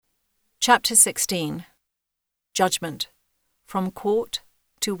Chapter 16. Judgment. From Court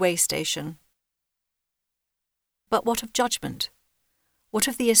to Way Station. But what of judgment? What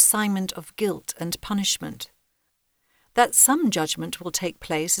of the assignment of guilt and punishment? That some judgment will take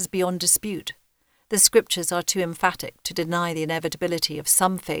place is beyond dispute. The Scriptures are too emphatic to deny the inevitability of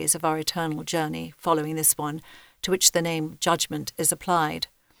some phase of our eternal journey following this one, to which the name judgment is applied.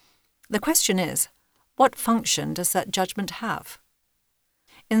 The question is, what function does that judgment have?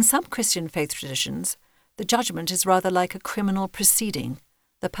 In some Christian faith traditions, the judgment is rather like a criminal proceeding,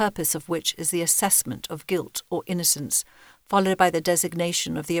 the purpose of which is the assessment of guilt or innocence, followed by the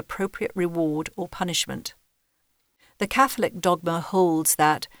designation of the appropriate reward or punishment. The Catholic dogma holds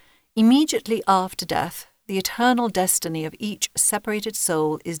that, immediately after death, the eternal destiny of each separated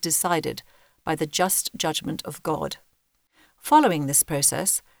soul is decided by the just judgment of God. Following this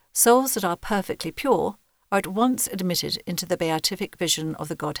process, souls that are perfectly pure are at once admitted into the beatific vision of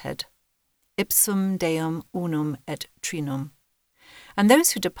the Godhead, ipsum Deum unum et trinum. And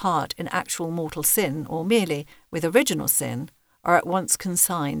those who depart in actual mortal sin, or merely with original sin, are at once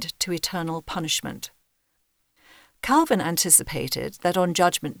consigned to eternal punishment. Calvin anticipated that on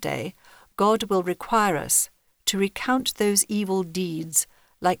Judgment Day, God will require us to recount those evil deeds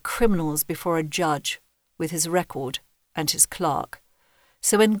like criminals before a judge with his record and his clerk.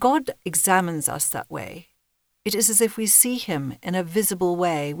 So when God examines us that way, it is as if we see him in a visible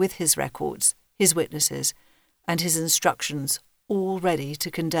way with his records, his witnesses, and his instructions all ready to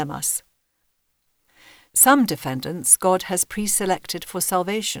condemn us. Some defendants God has pre-selected for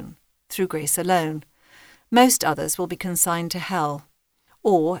salvation, through grace alone. Most others will be consigned to hell.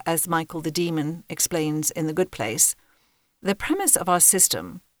 Or, as Michael the Demon explains in The Good Place, the premise of our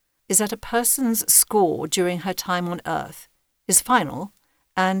system is that a person's score during her time on earth is final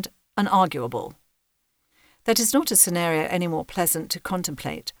and unarguable. That is not a scenario any more pleasant to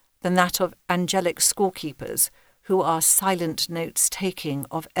contemplate than that of angelic scorekeepers who are silent notes-taking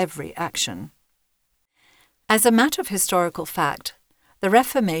of every action. As a matter of historical fact, the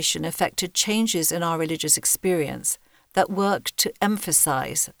Reformation effected changes in our religious experience that worked to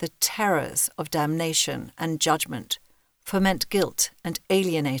emphasize the terrors of damnation and judgment, foment guilt, and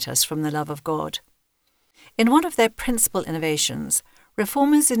alienate us from the love of God. In one of their principal innovations,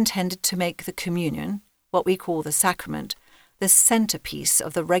 Reformers intended to make the communion, what we call the sacrament, the centerpiece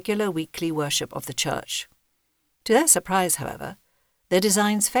of the regular weekly worship of the Church. To their surprise, however, their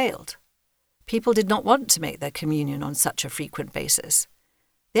designs failed. People did not want to make their communion on such a frequent basis.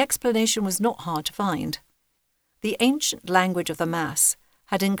 The explanation was not hard to find. The ancient language of the Mass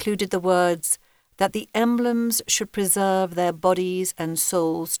had included the words that the emblems should preserve their bodies and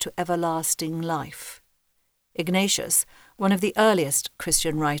souls to everlasting life. Ignatius, one of the earliest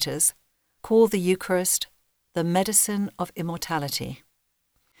Christian writers, called the Eucharist the medicine of immortality.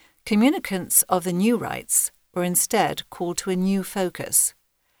 Communicants of the new rites were instead called to a new focus.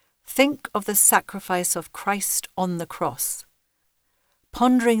 Think of the sacrifice of Christ on the cross.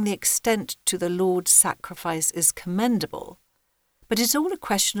 Pondering the extent to the Lord's sacrifice is commendable, but it's all a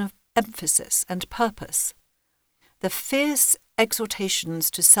question of emphasis and purpose. The fierce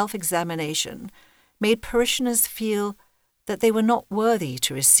exhortations to self-examination made parishioners feel that they were not worthy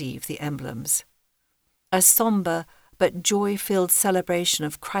to receive the emblems. A sombre but joy-filled celebration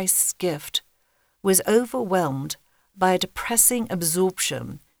of Christ's gift was overwhelmed by a depressing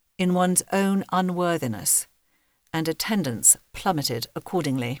absorption in one's own unworthiness, and attendance plummeted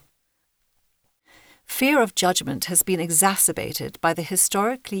accordingly. Fear of judgment has been exacerbated by the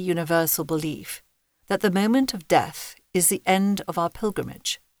historically universal belief that the moment of death is the end of our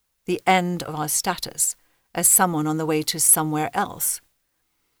pilgrimage, the end of our status as someone on the way to somewhere else.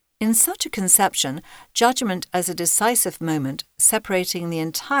 In such a conception, judgment as a decisive moment separating the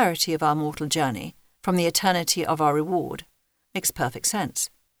entirety of our mortal journey from the eternity of our reward makes perfect sense.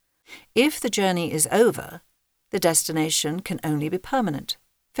 If the journey is over, the destination can only be permanent,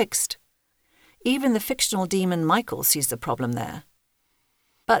 fixed. Even the fictional demon Michael sees the problem there.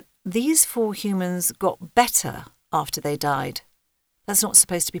 But these four humans got better after they died. That's not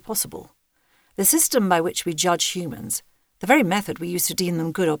supposed to be possible. The system by which we judge humans, the very method we use to deem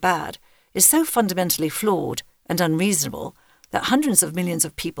them good or bad, is so fundamentally flawed and unreasonable that hundreds of millions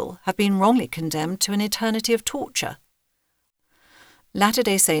of people have been wrongly condemned to an eternity of torture.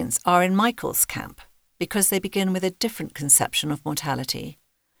 Latter-day Saints are in Michael's camp because they begin with a different conception of mortality.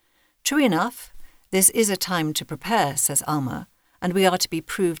 True enough, this is a time to prepare, says Alma, and we are to be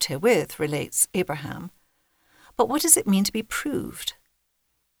proved herewith, relates Abraham. But what does it mean to be proved?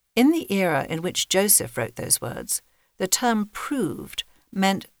 In the era in which Joseph wrote those words, the term proved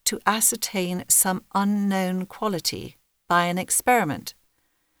meant to ascertain some unknown quality by an experiment.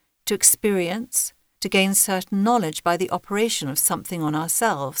 to experience, to gain certain knowledge by the operation of something on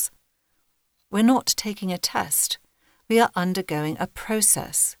ourselves. We're not taking a test, we are undergoing a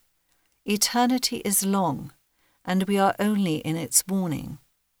process. Eternity is long, and we are only in its morning.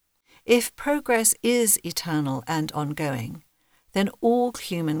 If progress is eternal and ongoing, then all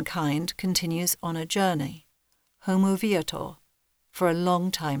humankind continues on a journey, homo viator, for a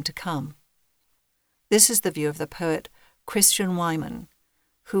long time to come. This is the view of the poet Christian Wiman,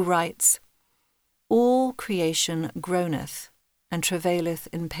 who writes, "All creation groaneth and travaileth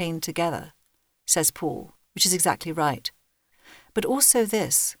in pain together," says Paul, which is exactly right. But also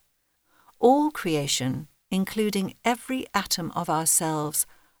this, all creation, including every atom of ourselves,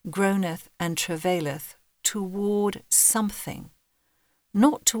 groaneth and travaileth toward something,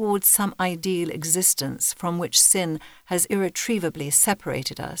 not towards some ideal existence from which sin has irretrievably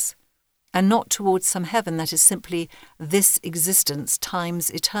separated us, and not towards some heaven that is simply this existence times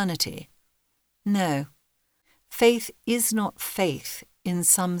eternity. No, faith is not faith in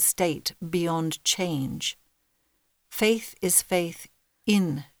some state beyond change. Faith is faith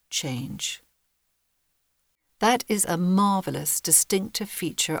in change. That is a marvellous, distinctive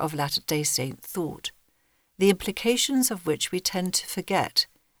feature of Latter-day Saint thought, the implications of which we tend to forget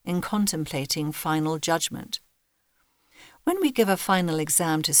in contemplating final judgment. When we give a final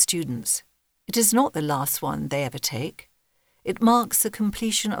exam to students, it is not the last one they ever take. It marks the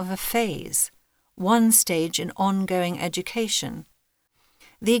completion of a phase, one stage in ongoing education.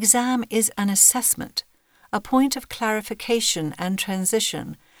 The exam is an assessment, a point of clarification and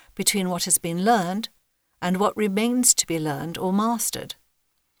transition between what has been learned and what remains to be learned or mastered.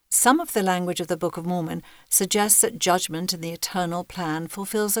 Some of the language of the Book of Mormon suggests that judgment in the eternal plan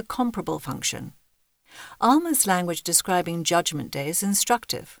fulfills a comparable function. Alma's language describing Judgment Day is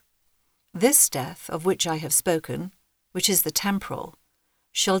instructive. "This death of which I have spoken, which is the temporal,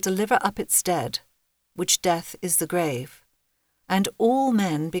 shall deliver up its dead, which death is the grave, and all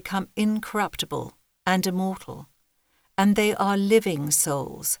men become incorruptible and immortal, and they are living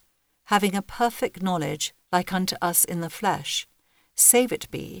souls, having a perfect knowledge like unto us in the flesh, save it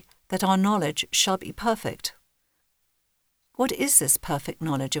be that our knowledge shall be perfect." What is this perfect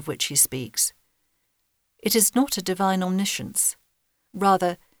knowledge of which he speaks? It is not a divine omniscience.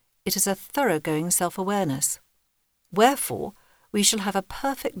 Rather, it is a thoroughgoing self-awareness. Wherefore, we shall have a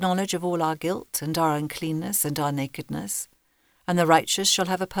perfect knowledge of all our guilt and our uncleanness and our nakedness, and the righteous shall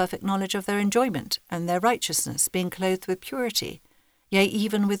have a perfect knowledge of their enjoyment and their righteousness, being clothed with purity, yea,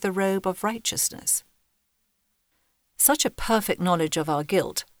 even with the robe of righteousness. Such a perfect knowledge of our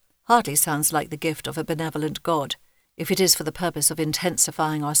guilt hardly sounds like the gift of a benevolent God, if it is for the purpose of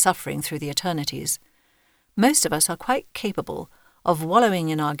intensifying our suffering through the eternities. Most of us are quite capable of wallowing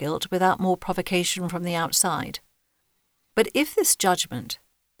in our guilt without more provocation from the outside. But if this judgment,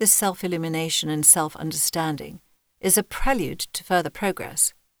 this self-illumination and self-understanding, is a prelude to further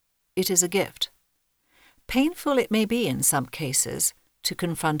progress, it is a gift. Painful it may be in some cases to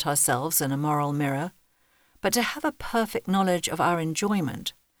confront ourselves in a moral mirror, but to have a perfect knowledge of our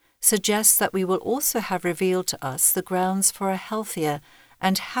enjoyment suggests that we will also have revealed to us the grounds for a healthier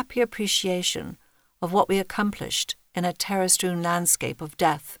and happier appreciation of what we accomplished in a terror-strewn landscape of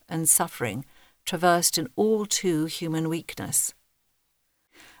death and suffering traversed in all too human weakness.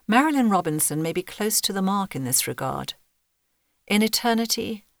 Marilynne Robinson may be close to the mark in this regard. In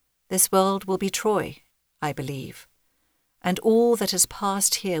eternity, this world will be Troy, I believe, and all that has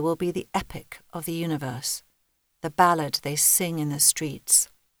passed here will be the epic of the universe, the ballad they sing in the streets.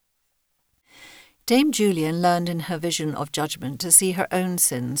 Dame Julian learned in her vision of judgment to see her own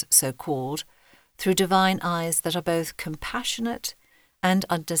sins, so-called, through divine eyes that are both compassionate and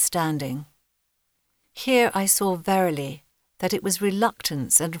understanding. Here I saw verily that it was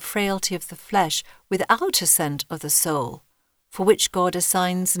reluctance and frailty of the flesh without assent of the soul, for which God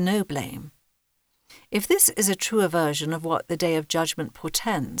assigns no blame. If this is a truer version of what the Day of Judgment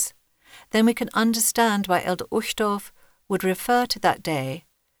portends, then we can understand why Elder Uchtdorf would refer to that day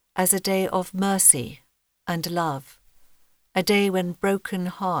as a day of mercy and love, a day when broken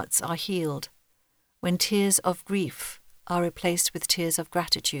hearts are healed, when tears of grief are replaced with tears of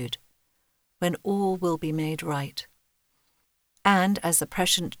gratitude, when all will be made right. And, as the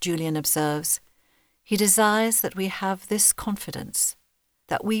prescient Julian observes, he desires that we have this confidence,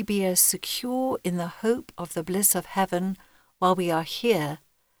 that we be as secure in the hope of the bliss of heaven while we are here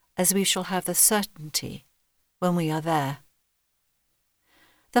as we shall have the certainty when we are there.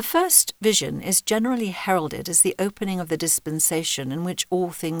 The first vision is generally heralded as the opening of the dispensation in which all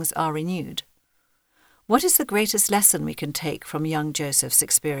things are renewed. What is the greatest lesson we can take from young Joseph's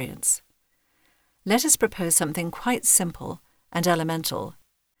experience? Let us propose something quite simple and elemental,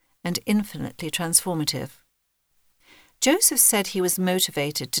 and infinitely transformative. Joseph said he was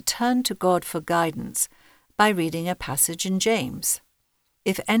motivated to turn to God for guidance by reading a passage in James.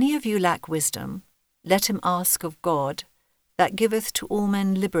 If any of you lack wisdom, let him ask of God, that giveth to all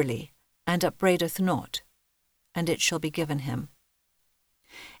men liberally, and upbraideth not, and it shall be given him.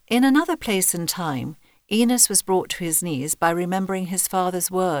 In another place and time, Enos was brought to his knees by remembering his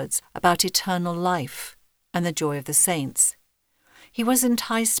father's words about eternal life and the joy of the saints. He was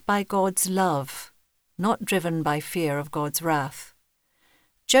enticed by God's love, not driven by fear of God's wrath.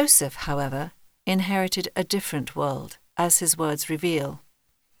 Joseph, however, inherited a different world, as his words reveal.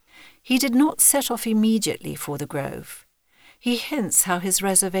 He did not set off immediately for the grove. He hints how his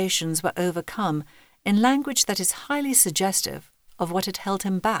reservations were overcome in language that is highly suggestive of what had held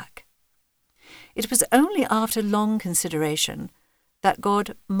him back. It was only after long consideration that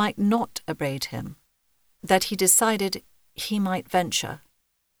God might not upbraid him, that he decided he might venture.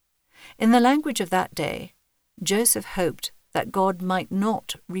 In the language of that day, Joseph hoped that God might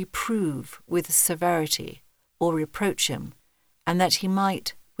not reprove with severity or reproach him, and that he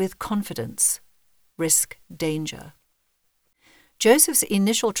might, with confidence, risk danger. Joseph's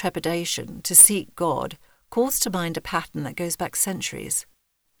initial trepidation to seek God calls to mind a pattern that goes back centuries.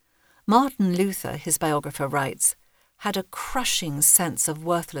 Martin Luther, his biographer writes, had a crushing sense of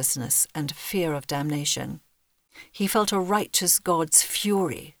worthlessness and fear of damnation. He felt a righteous God's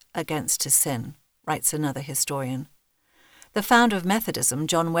fury against his sin, writes another historian. The founder of Methodism,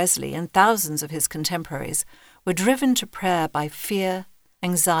 John Wesley, and thousands of his contemporaries were driven to prayer by fear,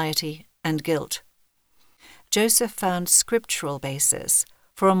 anxiety, and guilt. Joseph found scriptural basis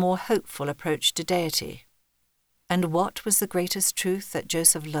for a more hopeful approach to deity. And what was the greatest truth that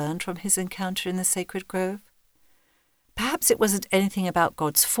Joseph learned from his encounter in the sacred grove? Perhaps it wasn't anything about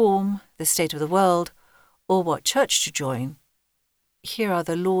God's form, the state of the world, or what church to join. Here are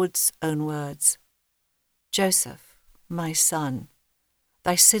the Lord's own words. Joseph, my son,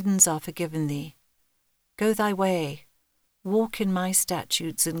 thy sins are forgiven thee. Go thy way, walk in my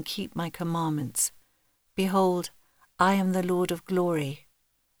statutes and keep my commandments. Behold, I am the Lord of glory.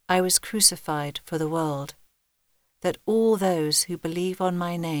 I was crucified for the world, that all those who believe on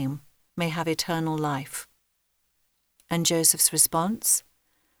my name may have eternal life. And Joseph's response?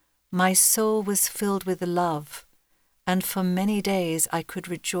 My soul was filled with love, and for many days I could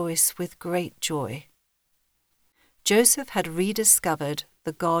rejoice with great joy. Joseph had rediscovered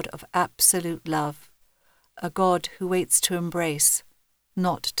the God of absolute love, a God who waits to embrace,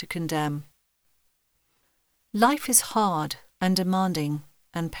 not to condemn. Life is hard and demanding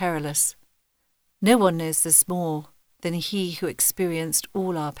and perilous. No one knows this more than he who experienced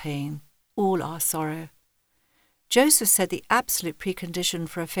all our pain, all our sorrow. Joseph said the absolute precondition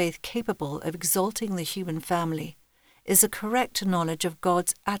for a faith capable of exalting the human family is a correct knowledge of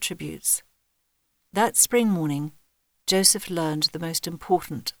God's attributes. That spring morning, Joseph learned the most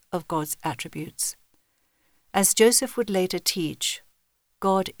important of God's attributes. As Joseph would later teach,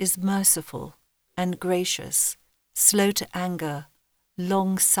 God is merciful and gracious, slow to anger,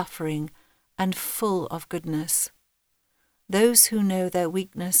 long-suffering, and full of goodness. Those who know their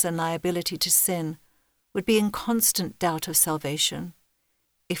weakness and liability to sin would be in constant doubt of salvation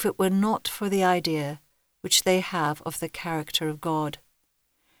if it were not for the idea which they have of the character of God.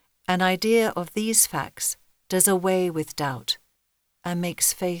 An idea of these facts does away with doubt and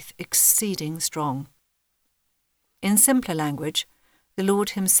makes faith exceeding strong. In simpler language, the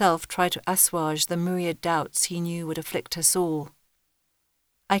Lord himself tried to assuage the myriad doubts he knew would afflict us all.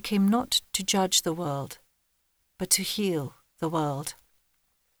 I came not to judge the world, but to heal the world.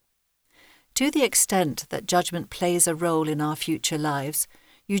 To the extent that judgment plays a role in our future lives,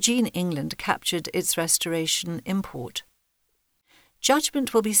 Eugene England captured its restoration import.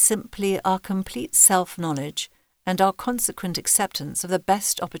 Judgment will be simply our complete self-knowledge and our consequent acceptance of the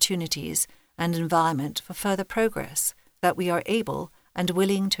best opportunities and environment for further progress that we are able and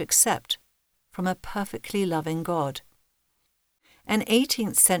willing to accept from a perfectly loving God. An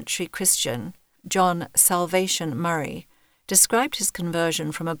 18th century Christian, John Salvation Murray, described his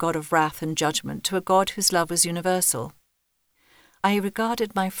conversion from a God of wrath and judgment to a God whose love was universal. I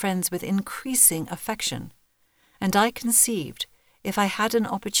regarded my friends with increasing affection, and I conceived, if I had an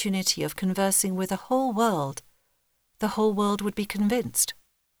opportunity of conversing with the whole world would be convinced.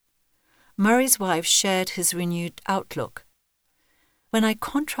 Murray's wife shared his renewed outlook. When I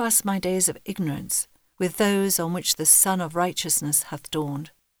contrast my days of ignorance with those on which the Sun of Righteousness hath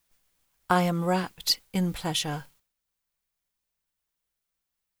dawned, I am wrapped in pleasure.